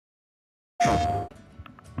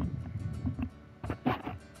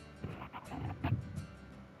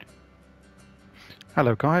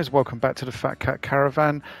Hello guys, welcome back to the Fat Cat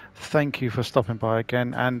Caravan. Thank you for stopping by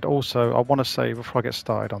again, and also I want to say before I get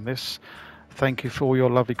started on this, thank you for all your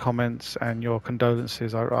lovely comments and your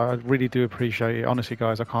condolences. I really do appreciate it. Honestly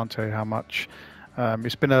guys, I can't tell you how much.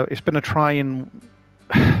 It's been a trying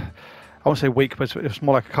I won't say week, but it's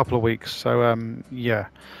more like a couple of weeks. So yeah,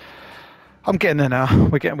 I'm getting there now.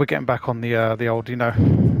 We're getting back on the old,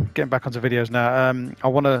 getting back onto videos now.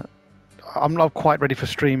 I'm not quite ready for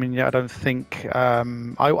streaming yet, I don't think.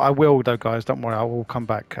 I will though, guys. Don't worry, I will come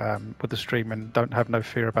back with the streaming. Don't have no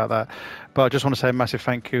fear about that. But I just want to say a massive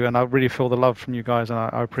thank you, and I really feel the love from you guys, and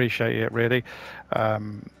I appreciate it really.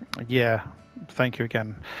 Yeah, thank you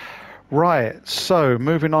again. Right, so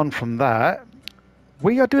moving on from that,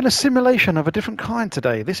 we are doing a simulation of a different kind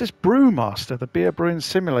today. This is Brewmaster, the beer brewing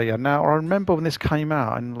simulator. Now, I remember when this came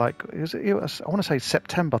out, and like it was I want to say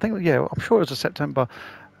September. I think, yeah, I'm sure it was a September.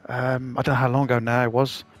 I don't know how long ago now it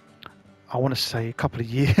was. I want to say a couple of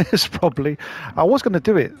years probably. I was going to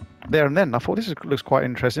do it there and then. I thought looks quite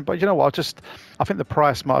interesting, but you know what? I think the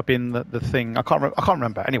price might have been the thing. I can't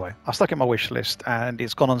remember. Anyway, I stuck it in my wish list, and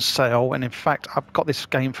it's gone on sale. And in fact, I've got this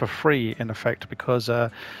game for free in effect because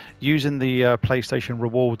using the PlayStation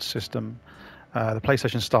rewards system, the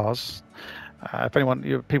PlayStation Stars. If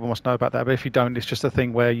anyone, people must know about that, but if you don't, it's just a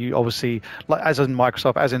thing where you obviously, like as in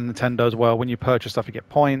Microsoft, as in Nintendo as well, when you purchase stuff, you get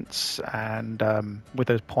points, and with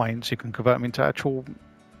those points, you can convert them into actual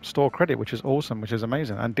store credit, which is awesome, which is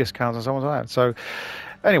amazing, and discounts and so on like that. So,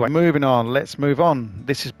 anyway, moving on. Let's move on.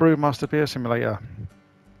 This is Brewmaster Beer Simulator.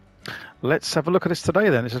 Let's have a look at this today.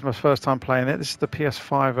 Then this is my first time playing it. This is the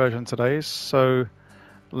PS5 version today, so.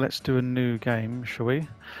 Let's do a new game, shall we?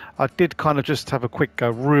 I did kind of just have a quick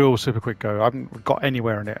go, real super quick go. I haven't got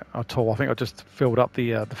anywhere in it at all. I think I just filled up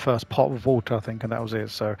the first pot of water, I think, and that was it.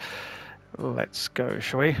 So let's go,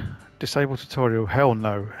 shall we? Disable tutorial. Hell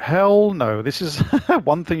no. Hell no. This is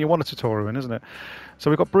one thing you want a tutorial in, isn't it? So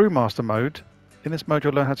we've got Brewmaster mode. In this mode,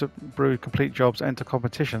 you'll learn how to brew, complete jobs, enter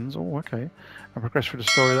competitions. Oh, okay. And progress through the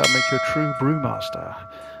story that makes you a true Brewmaster.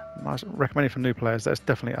 Nice, recommended for new players. That's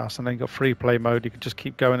definitely us. And then you've got free play mode. You can just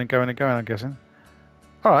keep going and going and going, I'm guessing.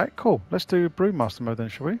 All right, cool. Let's do Brewmaster mode then,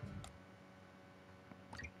 shall we?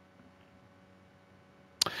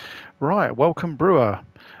 Right, welcome brewer.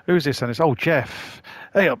 Who's this then? It's old Jeff.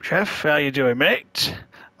 Hey up, Jeff. How you doing, mate?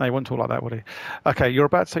 No, he wouldn't talk like that, would he? Okay, you're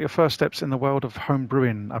about to take your first steps in the world of home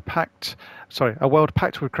brewing. A world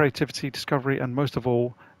packed with creativity, discovery, and most of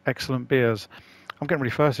all, excellent beers. I'm getting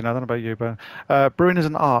really thirsty now. I don't know about you, but brewing is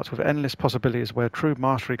an art with endless possibilities where true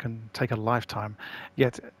mastery can take a lifetime.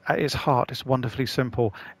 Yet at its heart, it's wonderfully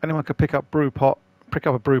simple. Anyone could pick up a brew pot,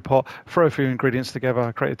 throw a few ingredients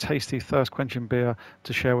together, create a tasty, thirst-quenching beer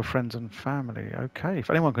to share with friends and family. Okay,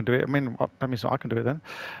 if anyone can do it, I mean, that means I can do it then.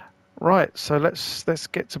 Right, so let's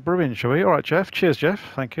get to brewing, shall we? All right, Jeff. Cheers, Jeff.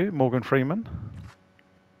 Thank you, Morgan Freeman.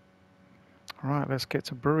 All right, let's get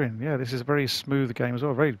to brewing. Yeah, this is a very smooth game as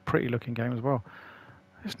well, a very pretty looking game as well.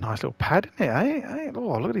 It's a nice little pad, isn't it? Eh?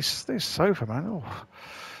 Oh, look at this sofa, man. Oh,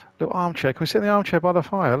 little armchair. Can we sit in the armchair by the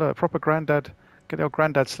fire? Look, proper granddad. Get the old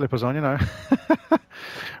granddad slippers on, you know.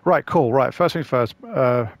 Right, cool. Right, first thing first.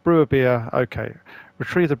 Brew a beer. Okay.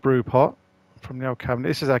 Retrieve the brew pot from the old cabinet.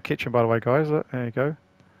 This is our kitchen, by the way, guys. Look, there you go.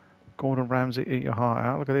 Gordon Ramsay, eat your heart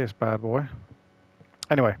out. Look at this bad boy.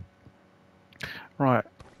 Anyway. Right.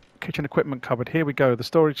 Kitchen equipment cupboard. Here we go. The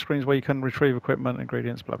storage screens where you can retrieve equipment,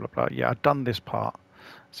 ingredients, blah, blah, blah. Yeah, I've done this part.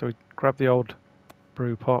 So we grab the old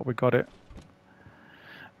brew pot, we got it.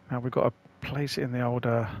 Now we've got to place it in the old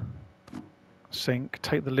sink,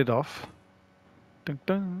 take the lid off. Dun,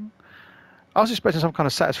 dun. I was expecting some kind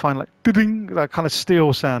of satisfying, like, ding, that kind of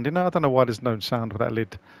steel sound. You know, I don't know why there's no sound with that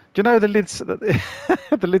lid. Do you know the lids? The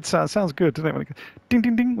lid sounds good, doesn't it? When it goes ding,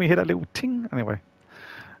 ding, ding, we hear that little ting. Anyway,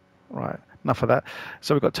 right, enough of that.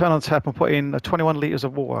 So we've got to turn on the tap and put in 21 litres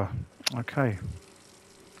of water. Okay.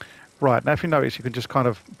 Right, now if you notice, you can just kind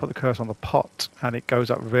of put the cursor on the pot and it goes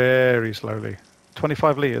up very slowly.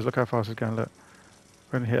 25 litres, look how fast it's going, look.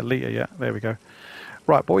 We haven't hit a litre yet, there we go.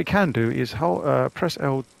 Right, what we can do is press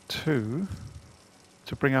L2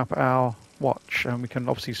 to bring up our watch, and we can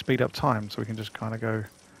obviously speed up time, so we can just kind of go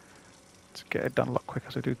to get it done a lot quicker.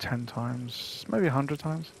 So do 10 times, maybe 100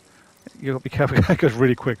 times. You've got to be careful, it goes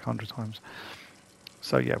really quick 100 times.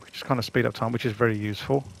 So yeah, we just kind of speed up time, which is very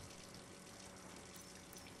useful.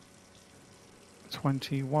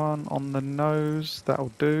 21 on the nose,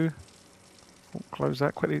 that'll do. Oh, close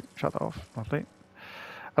that quickly, shut that off, lovely.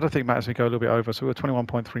 I don't think it matters if we go a little bit over, so we're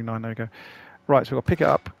 21.39, there we go. Right, so we'll pick it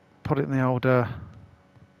up, put it in the old,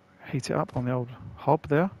 heat it up on the old hob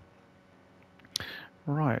there.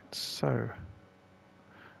 Right, so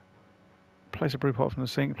place a brew pot from the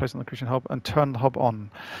sink, place it on the kitchen hob, and turn the hob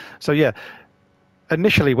on. So yeah,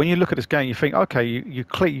 initially when you look at this game, you think, okay, you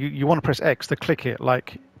click, you want to press X to click it,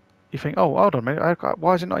 like you think, oh, hold on a minute,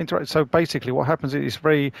 why is it not interactive? So basically, what happens is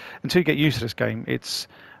until you get used to this game, it's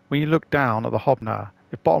when you look down at the hob now,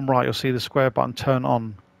 if bottom right, you'll see the square button turn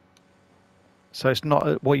on. So it's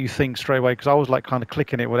not what you think straight away, because I was like kind of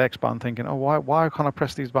clicking it with X button, thinking, oh, why can't I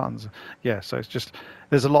press these buttons? Yeah, so it's just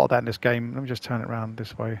there's a lot of that in this game. Let me just turn it around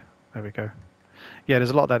this way. There we go. Yeah,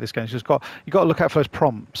 there's a lot of that in this game. You got to look out for those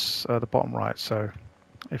prompts at the bottom right. So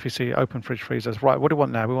if you see open fridge freezers, right, what do we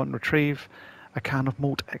want now? We want to retrieve a can of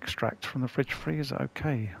malt extract from the fridge freezer.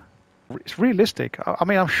 Okay. It's realistic. I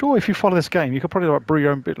mean, I'm sure if you follow this game, you could probably like brew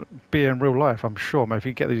your own beer in real life. I'm sure, maybe if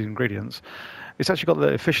you get these ingredients. It's actually got the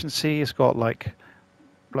efficiency. It's got like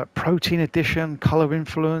protein addition, color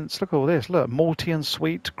influence. Look at all this. Look, malty and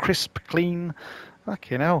sweet, crisp, clean.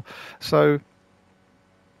 Fucking hell. So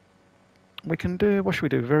we can do, what should we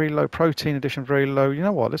do? Very low protein addition, very low. You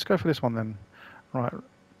know what? Let's go for this one then. Right,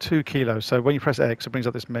 2 kilos. So when you press X, it brings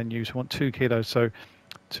up this menu. So we want 2 kilos. So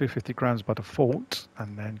 250 grams by default,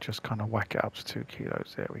 and then just kind of whack it up to 2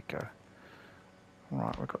 kilos. There we go.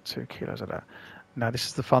 Right, we've got 2 kilos of that. Now this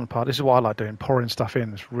is the fun part. This is what I like doing, pouring stuff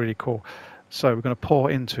in. It's really cool. So we're going to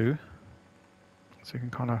pour into, so you can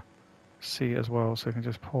kind of see it as well. So you can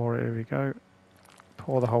just pour it. Here we go.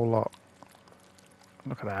 Pour the whole lot.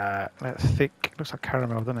 Look at that. That's thick. Looks like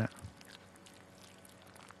caramel, doesn't it?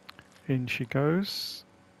 In she goes.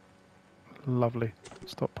 Lovely.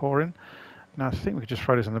 Stop pouring. Now I think we could just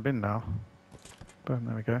throw this in the bin now. Boom,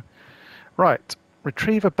 there we go. Right.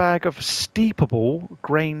 Retrieve a bag of steepable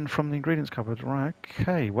grain from the ingredients cupboard. Right,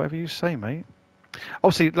 okay, whatever you say, mate.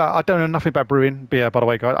 Obviously, like, I don't know nothing about brewing beer, by the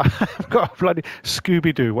way, guys. I've got a bloody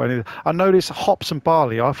Scooby-Doo. I know this hops and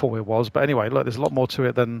barley, I thought it was, but anyway, look, there's a lot more to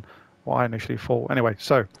it than what I initially thought. Anyway,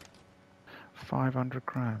 so 500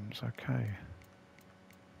 grams, okay.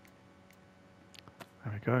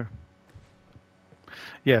 There we go.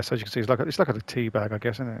 Yeah, so as you can see, it's like a tea bag, I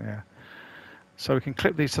guess, isn't it? Yeah. So we can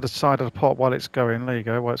clip these to the side of the pot while it's going. There you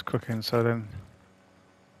go, while it's cooking. So then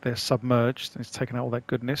they're submerged. And it's taking out all that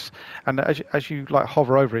goodness. And as you like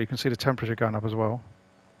hover over it, you can see the temperature going up as well.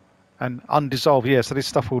 And undissolved, yeah. So this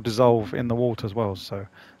stuff will dissolve in the water as well. So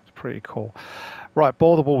it's pretty cool. Right,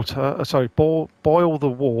 boil the water. Boil the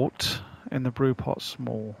wort in the brew pot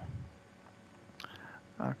small.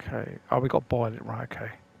 Okay. Oh, we got to boil it, right? Okay.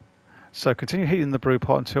 So continue heating the brew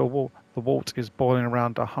pot until the wort is boiling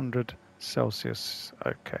around 100 Celsius.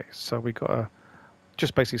 Okay, so we got to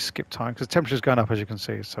just basically skip time because the temperature's going up, as you can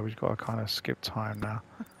see. So we've got to kind of skip time now.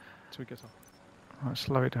 So we get off. Right,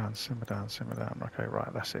 slow it down, simmer down, simmer down. Okay,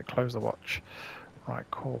 right, that's it. Close the watch. Right,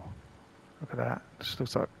 cool. Look at that. This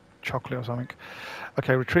looks like chocolate or something.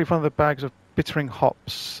 Okay, retrieve one of the bags of bittering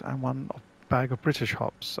hops and one bag of British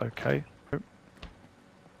hops. Okay.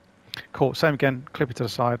 Cool. Same again. Clip it to the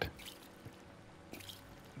side.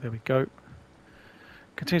 There we go.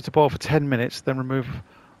 Continue to boil for 10 minutes, then remove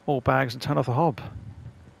all bags and turn off the hob.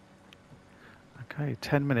 Okay,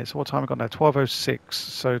 10 minutes. What time have we got now? 12:06.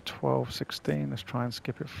 So 12:16. Let's try and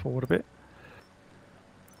skip it forward a bit.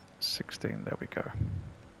 16. There we go.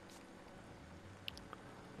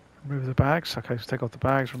 Remove the bags. Okay, so take off the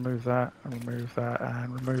bags, remove that, and remove that,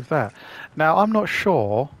 and remove that. Now, I'm not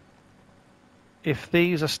sure if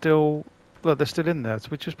these are still... Look, they're still in there. So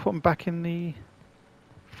we just put them back in the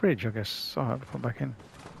fridge, I guess. All right, put them back in.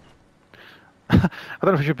 I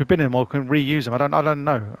don't know if we should be binning them or can reuse them. I don't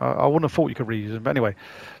know. I wouldn't have thought you could reuse them. But anyway,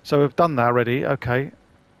 so we've done that already. Okay,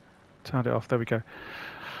 turned it off. There we go.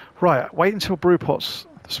 Right, wait until brew pots,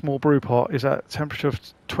 the small brew pot, is at temperature of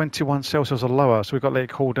 21 Celsius or lower. So we've got to let it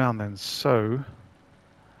cool down then. So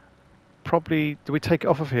probably, do we take it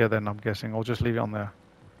off of here then, I'm guessing, or just leave it on there?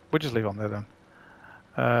 We'll just leave it on there then.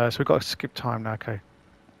 So we've got to skip time now. Okay.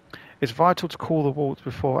 It's vital to cool the wort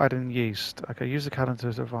before adding yeast. Okay, use the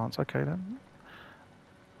calendar to advance. Okay then.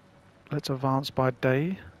 Let's advance by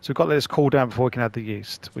day. So we've got to let this cool down before we can add the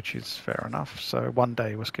yeast, which is fair enough. So 1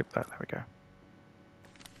 day, we'll skip that. There we go.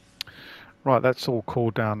 Right, that's all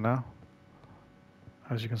cooled down now.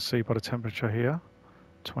 As you can see by the temperature here.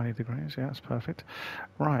 20 degrees, yeah, that's perfect.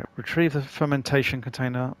 Right, retrieve the fermentation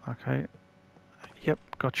container. Okay. Yep,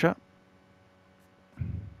 gotcha.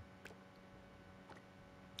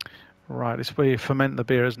 Right, this is where you ferment the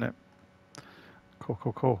beer, isn't it? Cool,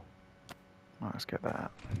 cool, cool. Right, let's get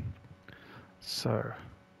that. So,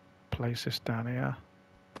 place this down here.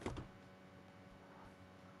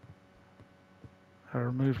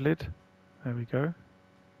 Remove lid. There we go.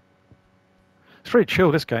 It's very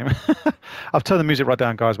chill, this game. I've turned the music right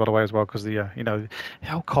down, guys, by the way, as well, because the the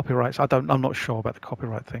whole copyrights. I'm not sure about the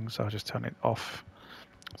copyright thing, so I just turn it off.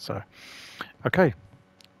 So, okay,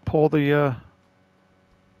 pour the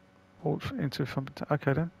into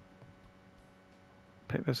okay then.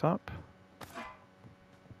 Pick this up.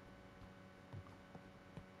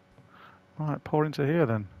 Right, pour into here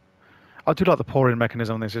then. I do like the pouring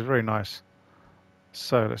mechanism on this. It's very nice.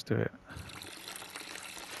 So let's do it.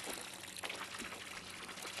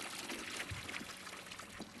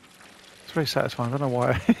 It's very satisfying. I don't know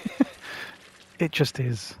why. It just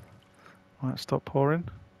is. Right, stop pouring.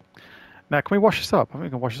 Now, can we wash this up? I think we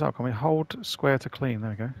can wash this up. Can we hold square to clean?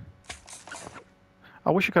 There we go.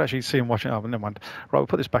 I wish you could actually see him washing it up. Never mind. Right, we'll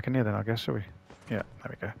put this back in here then, I guess, shall we? Yeah, there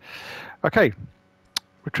we go. Okay.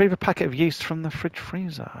 Retrieve a packet of yeast from the fridge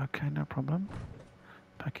freezer. Okay, no problem.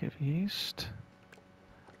 Packet of yeast.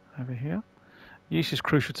 Over here. Yeast is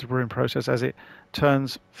crucial to the brewing process as it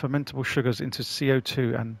turns fermentable sugars into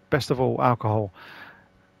CO2 and, best of all, alcohol.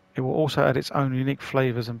 It will also add its own unique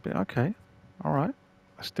flavors and... Okay, all right,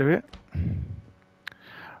 let's do it.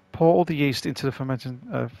 Pour all the yeast into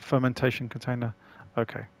the fermentation container.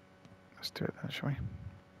 Okay, let's do it then, shall we?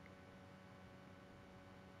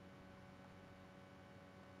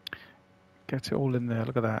 Get it all in there,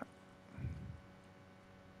 look at that.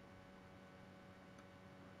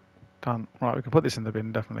 Done. Right, we can put this in the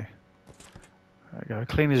bin, definitely. There we go.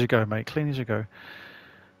 Clean as you go, mate. Clean as you go.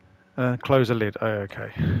 Close the lid.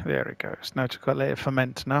 Okay, there it goes. Now to let it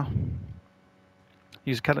ferment now.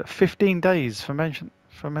 Use a calendar. 15 days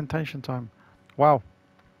fermentation time. Wow.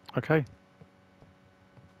 Okay.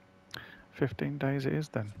 15 days it is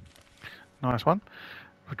then. Nice one.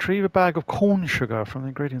 Retrieve a bag of corn sugar from the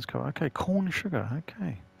ingredients card. Okay, corn sugar.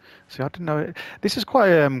 Okay. See, I didn't know it. This is quite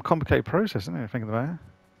a complicated process, isn't it? Thinking about it.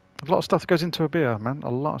 A lot of stuff that goes into a beer, man.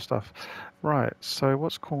 A lot of stuff. Right, so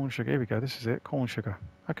what's corn sugar? Here we go. This is it. Corn sugar.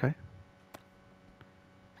 Okay.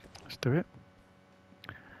 Let's do it.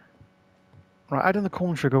 Right, adding the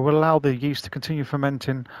corn sugar will allow the yeast to continue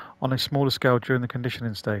fermenting on a smaller scale during the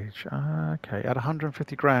conditioning stage. Okay, add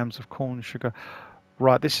 150 grams of corn sugar.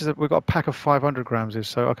 Right, we've got a pack of 500 grams here,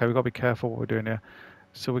 so okay, we've got to be careful what we're doing here.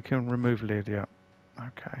 So we can remove lid, yeah.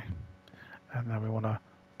 Okay. And then we want to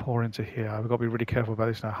pour into here. We've got to be really careful about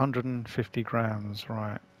this now. 150 grams,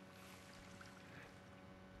 right.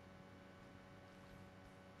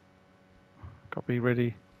 Got to be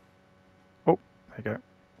ready. Oh, there you go.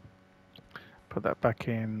 Put that back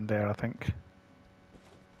in there, I think.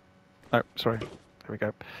 Oh, sorry. There we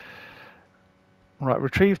go. Right,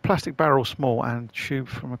 retrieve plastic barrel small and tube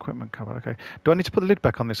from equipment cupboard. Okay. Do I need to put the lid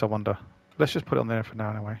back on this, I wonder? Let's just put it on there for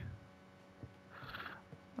now anyway.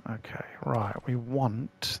 Okay, right. We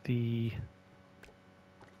want the...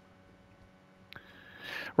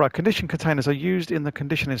 Right, conditioned containers are used in the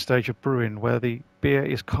conditioning stage of brewing where the beer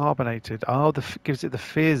is carbonated. Oh, gives it the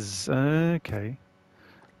fizz. Okay.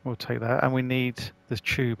 We'll take that. And we need this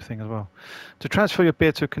tube thing as well. To transfer your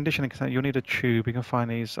beer to a conditioning container, you'll need a tube. You can find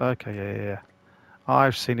these. Okay, yeah.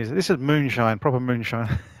 I've seen these. This is moonshine, proper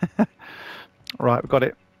moonshine. Right, we've got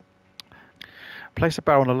it. Place the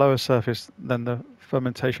barrel on a lower surface than the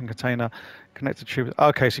fermentation container. Connect the tube.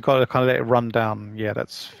 Okay, so you've got to kind of let it run down. Yeah,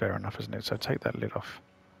 that's fair enough, isn't it? So take that lid off.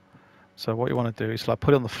 So what you want to do is like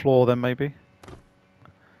put it on the floor then maybe.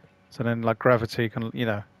 So then like gravity can,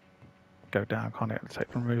 go down, can't it?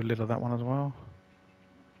 Remove a lid of that one as well.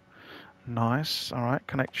 Nice. All right,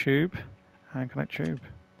 connect tube and connect tube.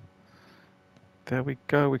 There we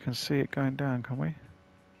go. We can see it going down, can we?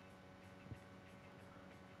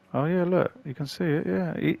 Oh yeah, look, you can see it.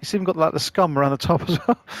 Yeah, it's even got like the scum around the top as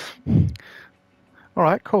well. All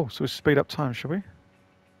right, cool. So we speed up time, shall we?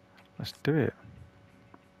 Let's do it.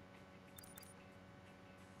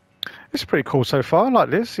 It's pretty cool so far. I like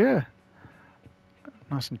this. Yeah,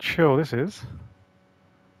 nice and chill. This is.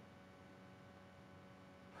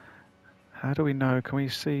 How do we know? Can we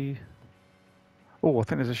see? Oh, I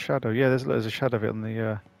think there's a shadow. Yeah, there's a shadow of it on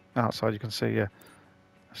the outside. You can see. Yeah.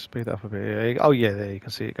 Speed that up a bit. Yeah. Oh yeah, there you can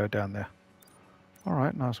see it go down there. All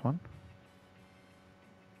right, nice one.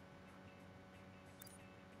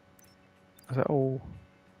 Is that all?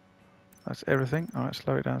 That's everything. All right,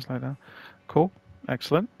 slow it down, slow it down. Cool,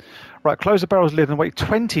 excellent. Right, close the barrel's lid and wait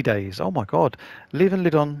 20 days. Oh my God, leaving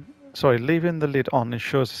the lid on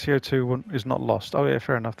ensures the CO2 is not lost. Oh yeah,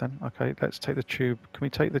 fair enough then. Okay, let's take the tube. Can we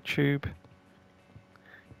take the tube?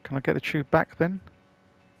 Can I get the tube back then?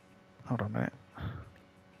 Hold on a minute.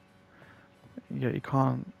 Yeah, you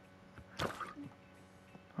can't.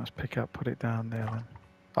 Let's pick up, put it down there then.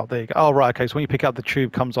 Oh, there you go. Oh, right, okay, so when you pick up, the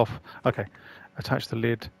tube comes off. Okay, attach the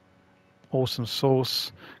lid. Awesome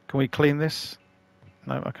sauce. Can we clean this?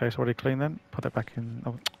 No, okay, it's already clean then. Put it back in.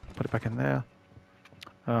 Oh, put it back in there.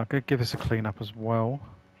 Give this a clean up as well.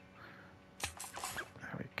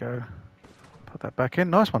 There we go. Put that back in.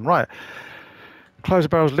 Nice one. Right. Close the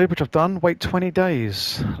barrel's lid, which I've done. Wait 20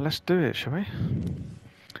 days. Let's do it, shall we?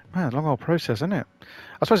 Man, long old process, isn't it?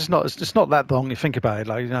 I suppose it's not that long. You think about it,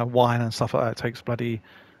 like, you know, wine and stuff like that. It takes bloody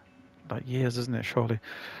like years, isn't it? Surely.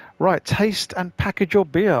 Right. Taste and package your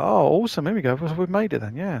beer. Oh, awesome. Here we go. We've made it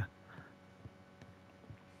then. Yeah.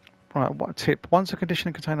 Right. What tip? Once a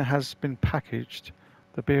conditioning container has been packaged,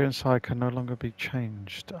 the beer inside can no longer be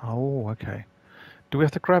changed. Oh, okay. Do we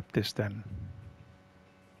have to grab this then?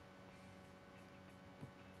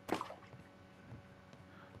 I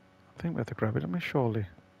think we have to grab it, don't we? Surely.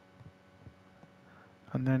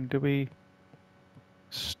 And then do we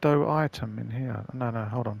stow item in here? No,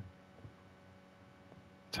 hold on.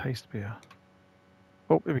 Taste beer.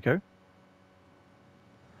 Oh, here we go.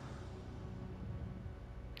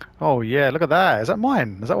 Oh yeah, look at that. Is that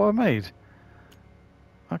mine? Is that what I made?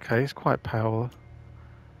 Okay, it's quite pale.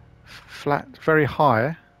 Flat, very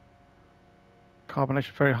high.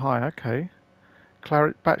 Carbonation very high. Okay.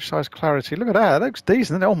 Batch size clarity. Look at that. That looks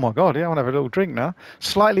decent, isn't it? Oh my god, yeah, I want to have a little drink now.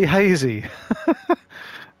 Slightly hazy.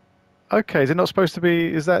 Okay, is it not supposed to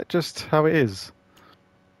be? Is that just how it is?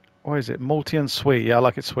 Or is it malty and sweet? Yeah, I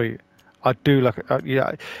like it sweet. I do like it.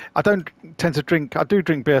 Yeah, I don't tend to drink. I do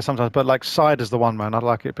drink beer sometimes, but like cider's the one, man. I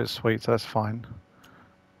like it a bit sweet, so that's fine.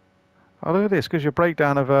 Oh, look at this. Gives you a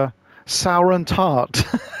breakdown of sour and tart.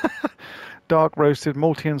 Dark roasted,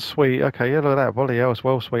 malty and sweet. Okay, yeah, look at that. Bloody hell, it's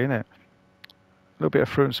well sweet, isn't it? A little bit of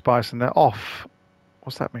fruit and spice in there. Off.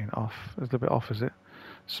 What's that mean? Off. There's a little bit off, is it?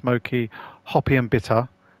 Smoky, hoppy and bitter,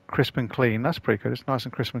 crisp and clean. That's pretty good. It's nice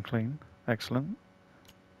and crisp and clean. Excellent.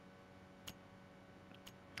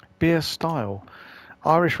 Beer style.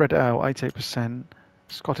 Irish red ale, 88%.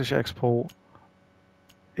 Scottish export.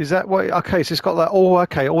 Is that what? Okay, so it's got that. Oh,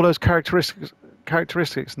 okay, all those characteristics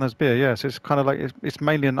in those beer. Yeah, so it's kind of like it's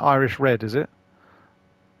mainly an Irish red, is it?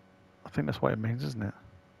 I think that's what it means, isn't it?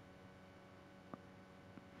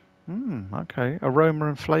 Okay. Aroma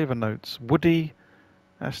and flavour notes. Woody,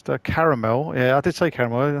 ester, caramel. Yeah, I did say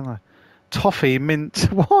caramel, didn't I? Toffee, mint.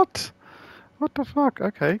 What? What the fuck?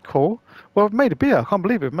 Okay, cool. Well, I've made a beer. I can't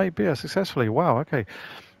believe it. I've made beer successfully. Wow, okay.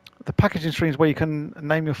 The packaging screen is where you can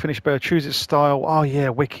name your finished beer, choose its style. Oh, yeah,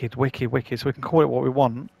 wicked, wicked, wicked. So we can call it what we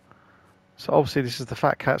want. So obviously this is the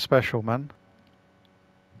Fat Cat Special, man.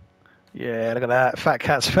 Yeah, look at that. Fat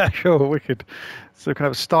Cat Special. Wicked. So we can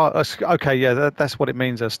have a style. Okay, yeah, that's what it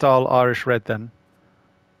means. A style Irish red then.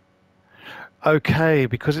 Okay,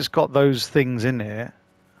 because it's got those things in it.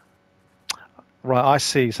 Right, I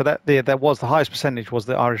see. So that was the highest percentage was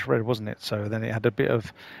the Irish red, wasn't it? So then it had a bit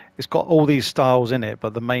of, it's got all these styles in it,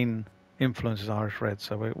 but the main influence is Irish red.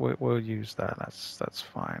 So we'll use that. That's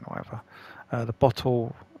fine. Whatever. The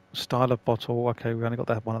bottle style of bottle. Okay, we only got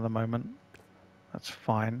that one at the moment. That's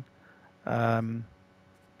fine.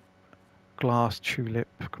 Glass tulip.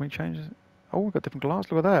 Can we change it? Oh, we've got different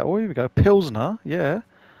glass. Look at that. Oh, here we go. Pilsner. Yeah.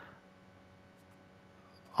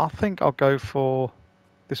 I think I'll go for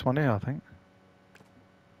this one here. I think.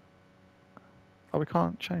 Oh, we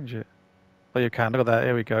can't change it. Oh, you can. Look at that.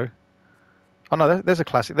 Here we go. Oh, no, there's a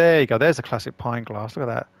classic. There you go. There's a classic pint glass. Look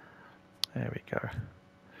at that. There we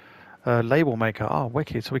go. Label maker. Oh,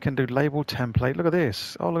 wicked. So we can do label template. Look at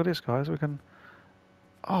this. Oh, look at this, guys. We can...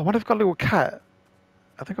 Oh, what if I've got a little cat?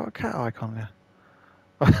 Have they got a cat icon there?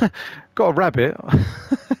 Got a rabbit. What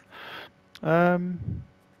can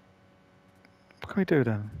we do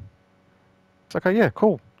then? It's okay, yeah,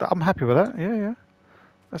 cool. I'm happy with that. Yeah.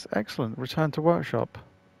 That's excellent. Return to workshop.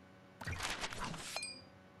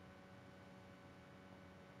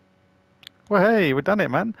 Well, hey, we've done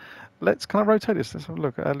it, man. Can I rotate this? Let's have a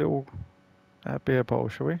look at our little beer bottle,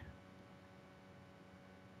 shall we?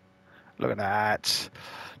 Look at that.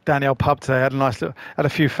 Danielle pub today had a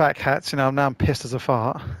few fat cats. You know, now I'm pissed as a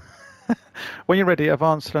fart. When you're ready,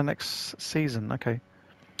 advance to the next season. Okay.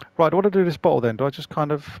 Right, what do I do with this bottle then? Do I just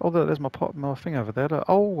kind of... Oh, there's my thing over there. Look.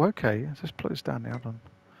 Oh, okay. Let's just put this down there. Hold on.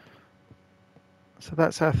 So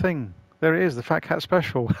that's our thing. There it is, the Fat Cat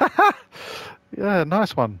Special. Yeah,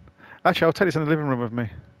 nice one. Actually, I'll take this in the living room with me.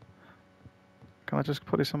 Can I just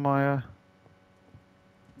put this on my...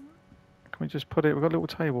 Can we just put it... We've got a little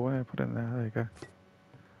table. Yeah, put it in there. There you go.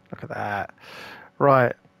 Look at that.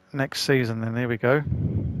 Right, next season then. Here we go.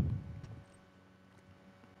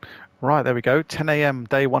 Right, there we go. 10 a.m.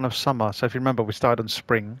 day one of summer. So if you remember, we started in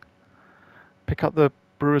spring. Pick up the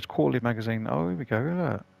Brewers Quarterly magazine. Oh, here we go.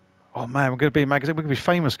 Look. Oh man, we're going to be a magazine. We're going to be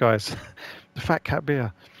famous, guys. The Fat Cat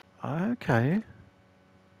beer. Okay.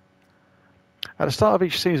 At the start of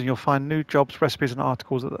each season, you'll find new jobs, recipes, and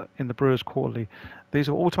articles in the Brewers Quarterly. These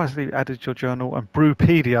are automatically added to your journal and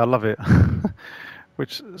Brewpedia, I love it,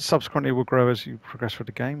 which subsequently will grow as you progress through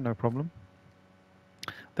the game, no problem.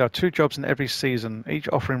 There are 2 jobs in every season, each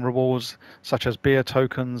offering rewards such as beer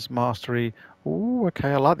tokens, mastery. Ooh,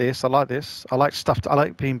 okay, I like this. I like this. I like stuff. I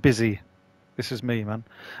like being busy. This is me, man.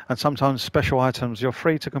 And sometimes special items. You're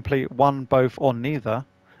free to complete one, both, or neither.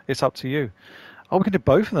 It's up to you. Oh, we can do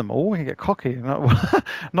both of them. Oh, we can get cocky.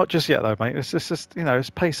 Not just yet, though, mate. It's just, you know, let's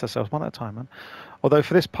pace ourselves one at a time, man. Although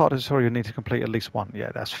for this part of the tutorial, you need to complete at least one.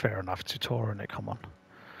 Yeah, that's fair enough. Tutorial, innit? Come on.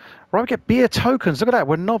 Right, we get beer tokens. Look at that.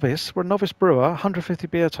 We're novice. We're a novice brewer. 150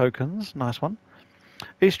 beer tokens. Nice one.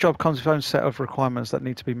 Each job comes with its own set of requirements that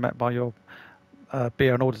need to be met by your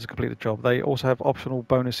beer in order to complete the job. They also have optional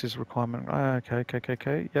bonuses requirement. Okay.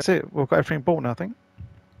 Yeah, that's it. We've got everything bought now, I think.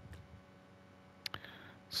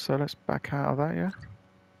 So let's back out of that, yeah?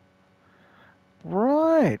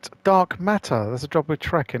 Right. Dark matter. That's a job we're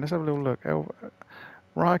tracking. Let's have a little look.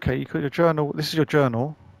 Right, okay. You got your journal. This is your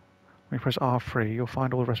journal. When you press R3, you'll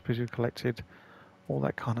find all the recipes you've collected, all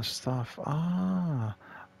that kind of stuff.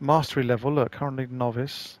 Mastery level, look, currently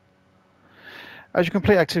novice. As you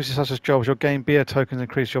complete activities such as jobs, you'll gain beer tokens,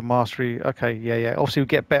 increase your mastery. Okay, yeah. Obviously, we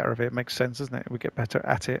get better of it. It makes sense, doesn't it? We get better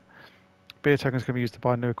at it. Beer tokens can be used to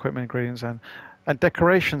buy new equipment, ingredients, and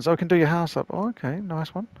decorations. Oh, we can do your house up. Oh, okay,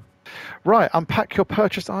 nice one. Right, unpack your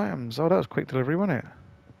purchased items. Oh, that was quick delivery, wasn't it?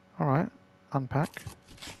 All right, unpack.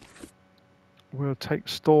 We'll take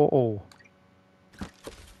store all. There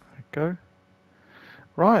we go.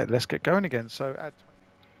 Right, let's get going again. So add,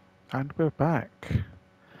 and we're back.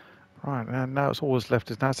 Right, and now it's all that's left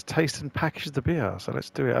is now to taste and package the beer. So let's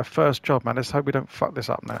do it. Our first job, man. Let's hope we don't fuck this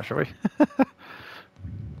up now, shall we?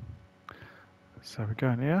 So we're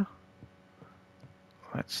going here.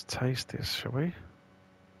 Let's taste this, shall we?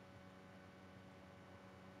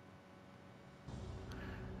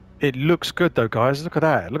 It looks good though, guys. Look at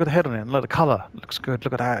that. Look at the head on it. And look at the colour. Looks good.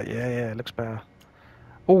 Look at that. Yeah, it looks better.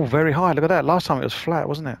 Oh, very high. Look at that. Last time it was flat,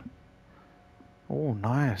 wasn't it? Oh,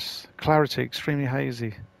 nice. Clarity, extremely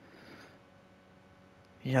hazy.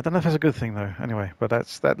 Yeah, I don't know if that's a good thing though. Anyway, but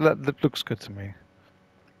that looks good to me.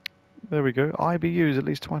 There we go. IBUs at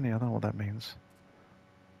least 20. I don't know what that means.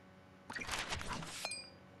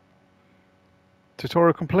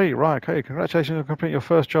 Tutorial complete. Right, okay. Congratulations on completing your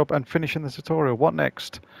first job and finishing the tutorial. What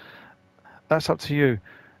next? That's up to you.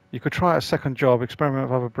 You could try a second job, experiment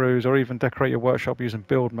with other brews, or even decorate your workshop using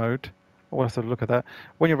build mode. We'll have to look at that.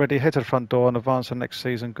 When you're ready, head to the front door and advance to the next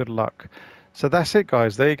season. Good luck. So that's it,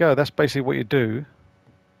 guys. There you go. That's basically what you do.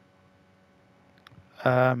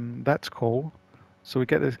 That's cool. So we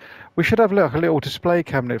get this. We should have like a little display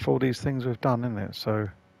cabinet for all these things we've done, isn't it? So,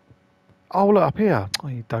 oh, look up here. Oh,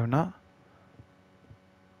 you donut.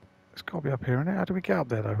 It's got to be up here, isn't it? How do we get up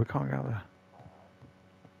there, though? We can't get up there.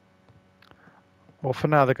 Well, for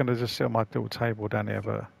now, they're going to just sit on my little table down here,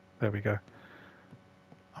 but there we go.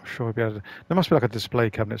 I'm sure we'll be able to... There must be like a display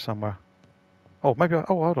cabinet somewhere. Oh, maybe... Oh,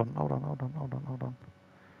 hold on.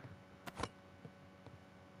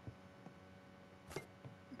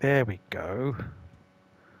 There we go.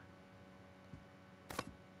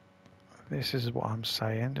 This is what I'm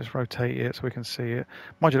saying. Just rotate it so we can see it.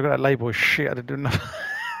 Mind you, look at that label. Shit, I didn't do nothing.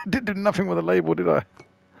 Didn't do nothing with the label, did I?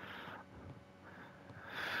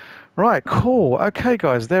 Right, cool. Okay,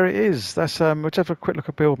 guys, there it is. That's let's have a quick look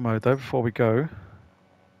at build mode though before we go.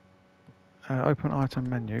 Open item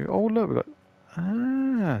menu. Oh, look, we've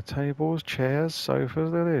got tables, chairs, sofas.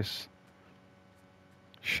 Look at this.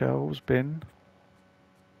 Shelves, bin,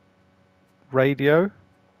 radio.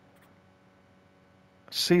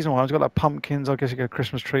 Season one, it's got like pumpkins. I guess you got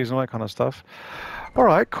Christmas trees and all that kind of stuff. All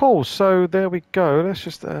right, cool. So there we go. Let's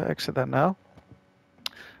just exit that now.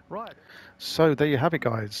 Right. So there you have it,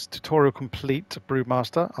 guys. Tutorial complete,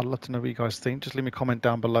 Brewmaster. I'd love to know what you guys think. Just leave me a comment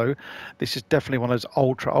down below. This is definitely one of those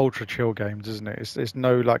ultra chill games, isn't it? There's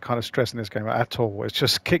no like kind of stress in this game at all. It's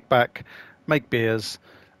just kick back, make beers,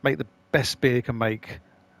 make the best beer you can make,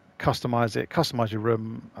 customize it, customize your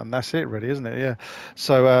room, and that's it, really, isn't it? Yeah.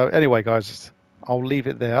 So anyway, guys, I'll leave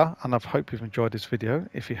it there, and I hope you've enjoyed this video.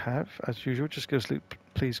 If you have, as usual, just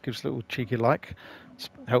please give us a little cheeky like. It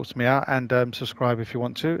helps me out, and subscribe if you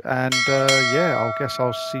want to. And yeah, I guess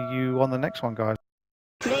I'll see you on the next one, guys.